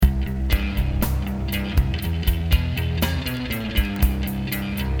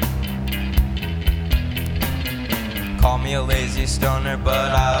me a lazy stoner,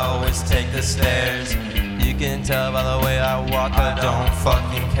 but I always take the stairs. You can tell by the way I walk, I don't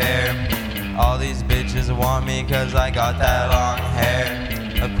fucking care. All these bitches want me cause I got that long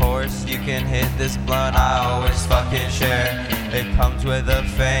hair. Of course you can hit this blunt, I always fucking share. It comes with the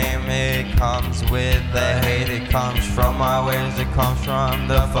fame, it comes with the hate. It comes from my ways, it comes from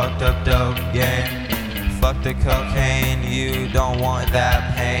the fucked up dope game. Fuck the cocaine, you don't want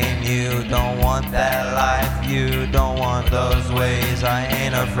that pain. You don't want that life, you don't want those ways. I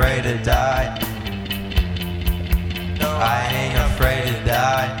ain't afraid to die. I ain't afraid to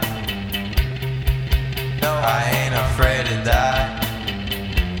die. I ain't afraid to die.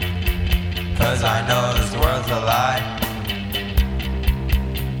 Cause I know this world's a lie.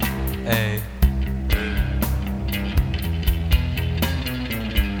 Hey.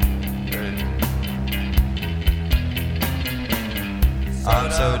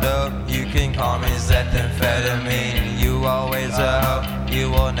 I'm so dope, you can call me zethanphetamine. You always a hoe, you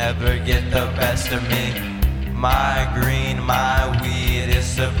will never get the best of me. My green, my weed is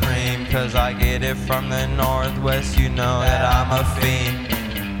supreme, cause I get it from the northwest, you know that I'm a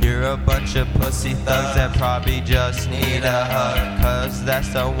fiend. You're a bunch of pussy thugs that probably just need a hug, cause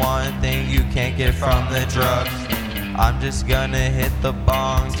that's the one thing you can't get from the drugs. I'm just gonna hit the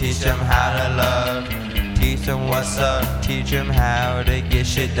bong, teach them how to love. Teach them what's up, teach them how to get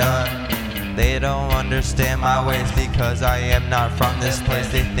shit done. They don't understand my ways because I am not from this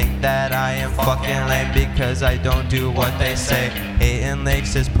place. They think that I am fucking lame because I don't do what they say. Hating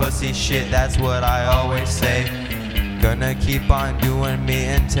lakes is pussy shit, that's what I always say. Gonna keep on doing me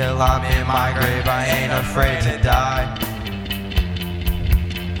until I'm in my grave. I ain't afraid to die.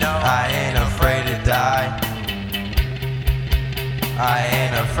 I ain't afraid to die. I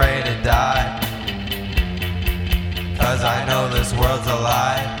ain't afraid to die. Cause I know this world's a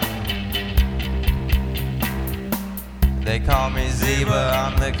lie. They call me Zebuh,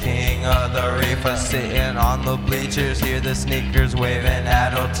 I'm the king of the reefer. Sitting on the bleachers, hear the sneakers waving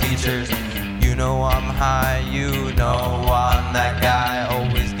adult teachers. You know I'm high, you know I'm that guy.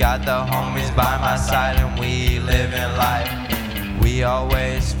 Always got the homies by my side and we live in life. We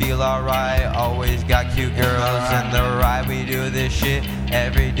always feel alright, always got cute girls in the ride. We do this shit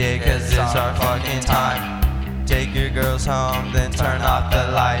every day cause it's our fucking time. Take your girls home, then turn off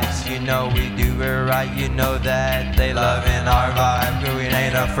the lights. You know we do it right, you know that they loving our vibe. We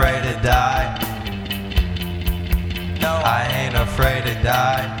ain't afraid to die. I ain't afraid to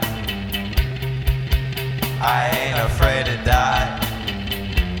die. I ain't afraid to die.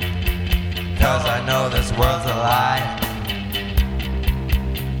 Cause I know this world's a lie.